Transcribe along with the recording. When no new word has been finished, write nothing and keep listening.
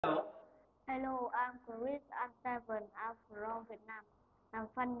Hello. Hello, I'm Kris. I'm 7. I'm from Vietnam. I'm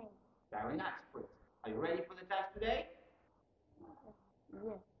funny. Very nice, Chris. Are you ready for the test today?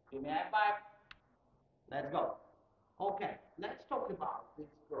 Yes. Give me a high five. Let's go. Okay, let's talk about this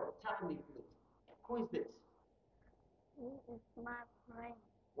girl. Tell me, please. Who is this? This is my friend.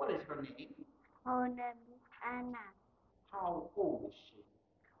 What is her name? Her name is Anna. How old is she?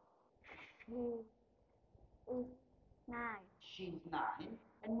 She is 9. She's 9.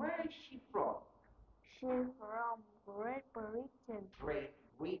 And where is she from? She's from Great Britain. Great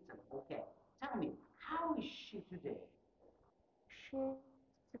Britain. Okay. Tell me, how is she today? She's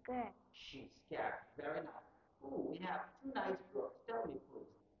scared. She's scared. Very nice. Oh, we have two nice girls. Tell me, please.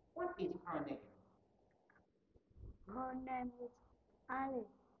 What is her name? Her name is Alice.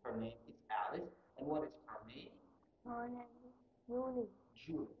 Her name is Alice. And what is her name? Her name is Julie.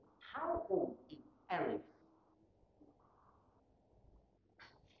 Julie. How old is Alice?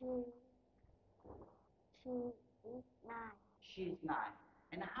 She is 9. She's 9.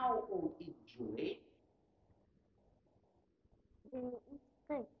 And how old is Julie? She is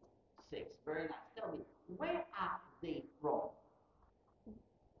 6. 6. Very nice. Tell me, where are they from?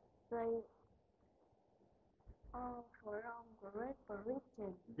 They are from Great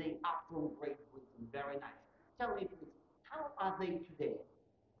Britain. They are from Great Britain. Very nice. Tell me, please, how are they today?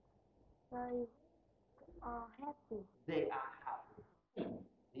 They are happy. They are happy.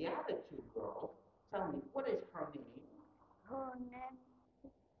 The other two girls, tell me, what is her name? Her name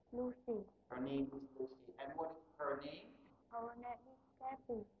is Lucy. Her name is Lucy. And what is her name? Her name is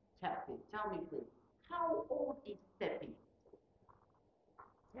Kathy. Tappy. Tell me, please, how old is Tappy?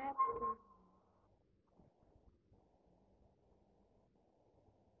 Kathy.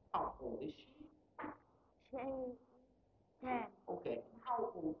 How old is she? She is 10. Okay. And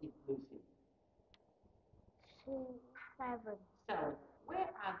how old is Lucy? She is 7. 7. Where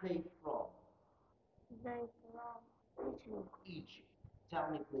are they from? They from Italy. Egypt.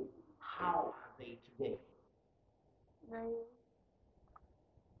 Tell me, please, how are they today? They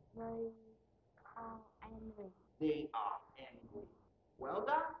are angry. They are angry. Well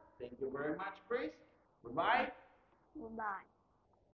done. Thank you very much, Chris. Goodbye. Goodbye.